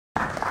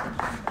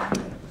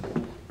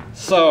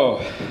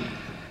So,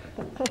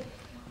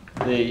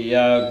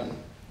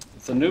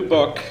 it's a new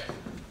book,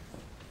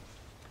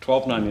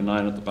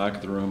 $12.99 at the back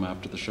of the room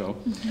after the show,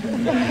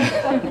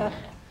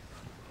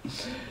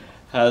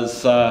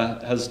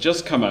 has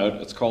just come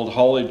out. It's called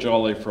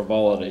Jolly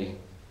Frivolity,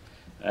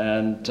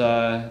 and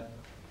I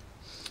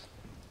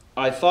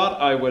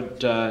thought I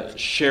would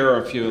share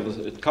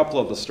a couple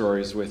of the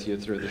stories with you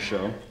through the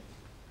show.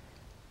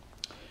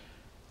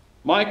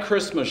 My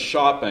Christmas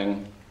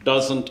shopping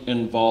doesn't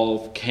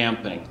involve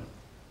camping.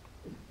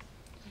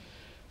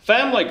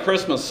 Family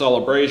Christmas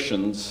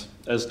celebrations,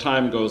 as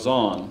time goes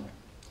on,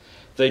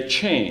 they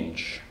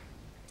change.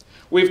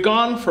 We've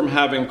gone from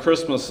having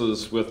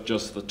Christmases with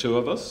just the two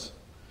of us,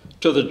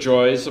 to the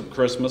joys of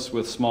Christmas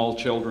with small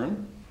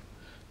children,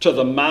 to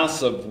the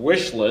massive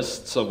wish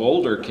lists of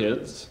older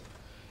kids,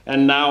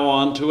 and now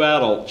on to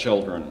adult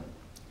children.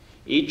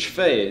 Each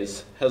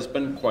phase has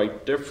been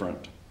quite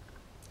different.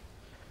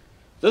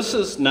 This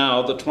is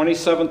now the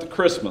 27th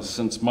Christmas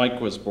since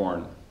Mike was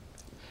born.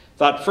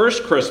 That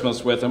first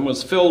Christmas with him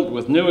was filled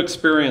with new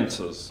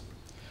experiences.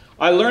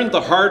 I learned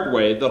the hard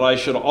way that I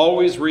should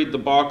always read the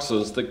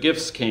boxes that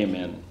gifts came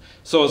in,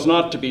 so as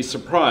not to be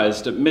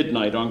surprised at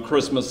midnight on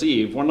Christmas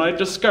Eve when I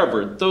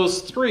discovered those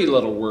three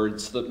little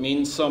words that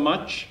mean so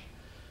much: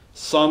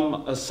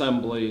 some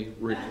assembly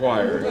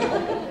required.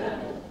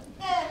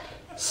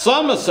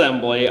 Some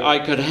assembly I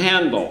could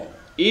handle,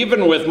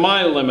 even with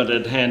my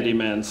limited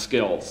handyman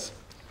skills.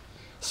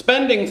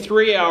 Spending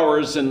 3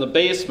 hours in the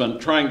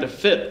basement trying to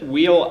fit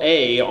wheel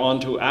A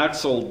onto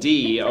axle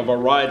D of a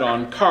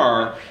ride-on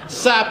car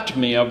sapped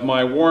me of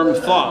my warm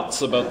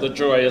thoughts about the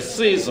joyous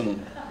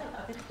season.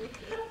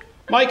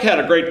 Mike had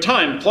a great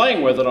time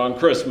playing with it on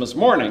Christmas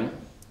morning.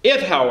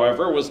 It,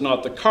 however, was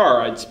not the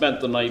car I'd spent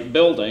the night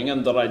building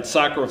and that I'd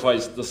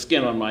sacrificed the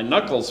skin on my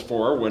knuckles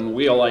for when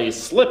wheel A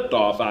slipped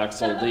off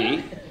axle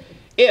D.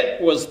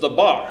 It was the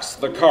box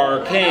the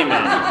car came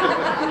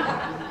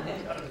in.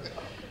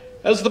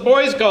 As the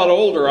boys got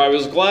older, I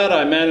was glad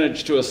I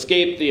managed to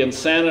escape the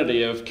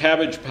insanity of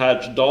Cabbage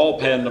Patch doll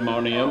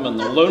pandemonium and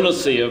the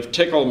lunacy of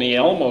Tickle Me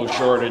Elmo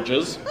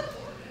shortages.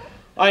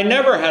 I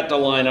never had to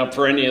line up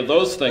for any of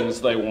those things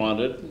they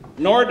wanted,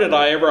 nor did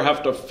I ever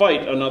have to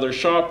fight another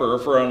shopper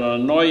for an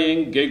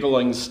annoying,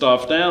 giggling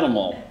stuffed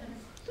animal.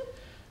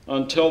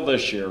 Until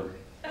this year.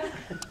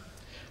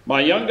 My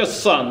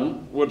youngest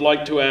son would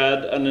like to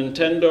add a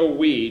Nintendo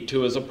Wii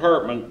to his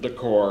apartment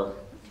decor.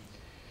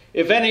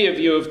 If any of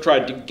you have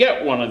tried to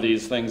get one of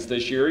these things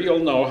this year, you'll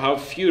know how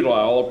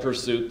futile a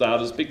pursuit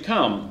that has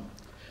become.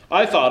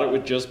 I thought it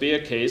would just be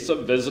a case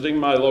of visiting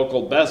my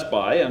local Best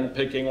Buy and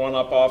picking one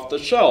up off the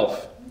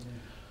shelf.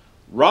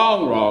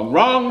 Wrong, wrong,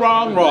 wrong,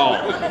 wrong,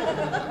 wrong.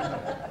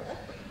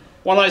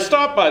 When I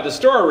stopped by the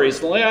store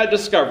recently, I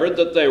discovered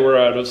that they were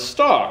out of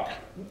stock.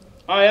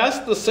 I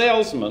asked the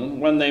salesman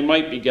when they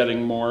might be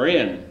getting more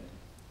in.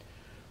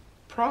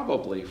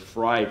 Probably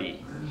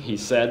Friday, he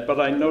said,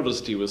 but I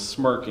noticed he was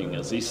smirking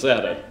as he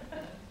said it.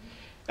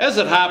 As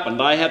it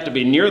happened, I had to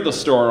be near the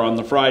store on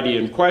the Friday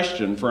in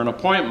question for an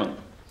appointment.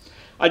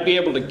 I'd be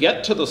able to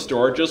get to the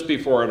store just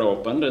before it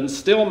opened and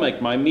still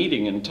make my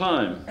meeting in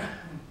time.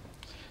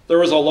 There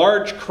was a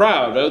large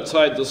crowd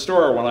outside the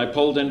store when I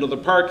pulled into the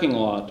parking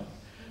lot.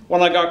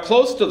 When I got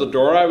close to the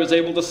door, I was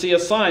able to see a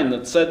sign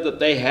that said that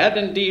they had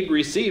indeed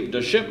received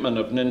a shipment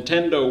of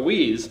Nintendo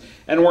Wiis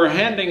and were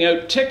handing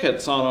out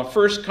tickets on a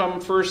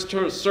first-come,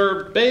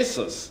 first-served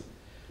basis.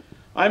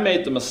 I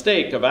made the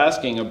mistake of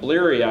asking a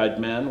bleary-eyed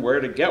man where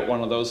to get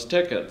one of those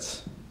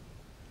tickets.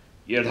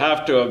 "You'd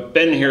have to have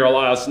been here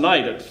last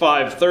night at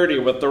 5:30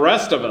 with the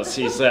rest of us,"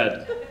 he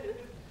said.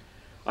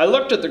 I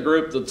looked at the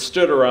group that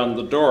stood around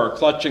the door,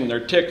 clutching their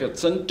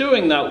tickets and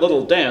doing that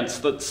little dance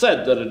that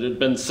said that it had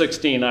been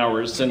 16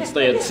 hours since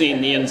they had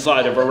seen the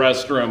inside of a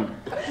restroom.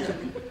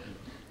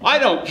 "I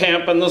don't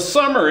camp in the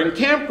summer in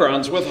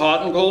campgrounds with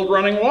hot and cold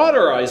running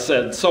water," I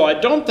said, "so I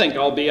don't think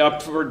I'll be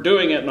up for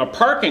doing it in a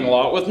parking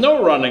lot with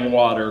no running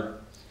water."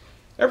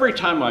 Every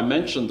time I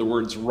mentioned the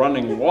words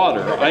running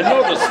water, I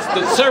noticed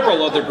that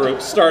several of the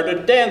groups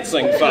started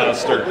dancing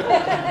faster.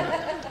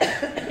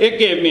 It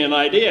gave me an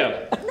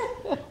idea.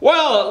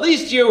 "Well, at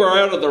least you were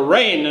out of the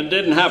rain and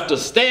didn't have to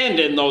stand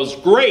in those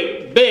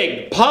great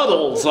big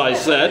puddles," I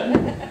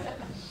said.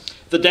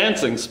 The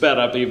dancing sped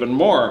up even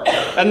more,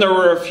 and there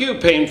were a few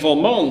painful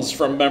moans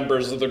from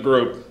members of the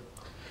group.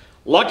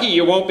 "Lucky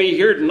you won't be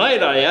here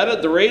tonight," I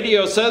added. "The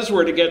radio says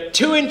we're to get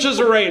 2 inches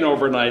of rain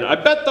overnight. I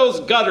bet those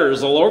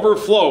gutters will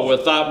overflow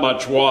with that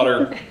much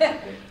water."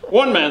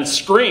 One man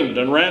screamed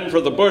and ran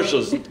for the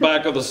bushes at the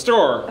back of the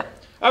store.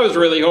 I was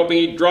really hoping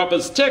he'd drop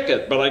his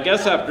ticket, but I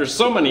guess after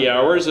so many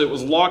hours it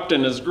was locked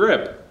in his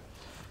grip.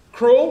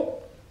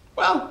 Cruel?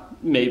 Well,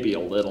 maybe a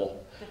little.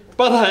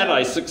 But had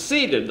I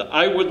succeeded,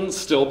 I wouldn't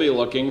still be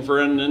looking for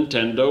a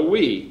Nintendo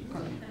Wii,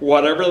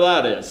 whatever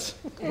that is.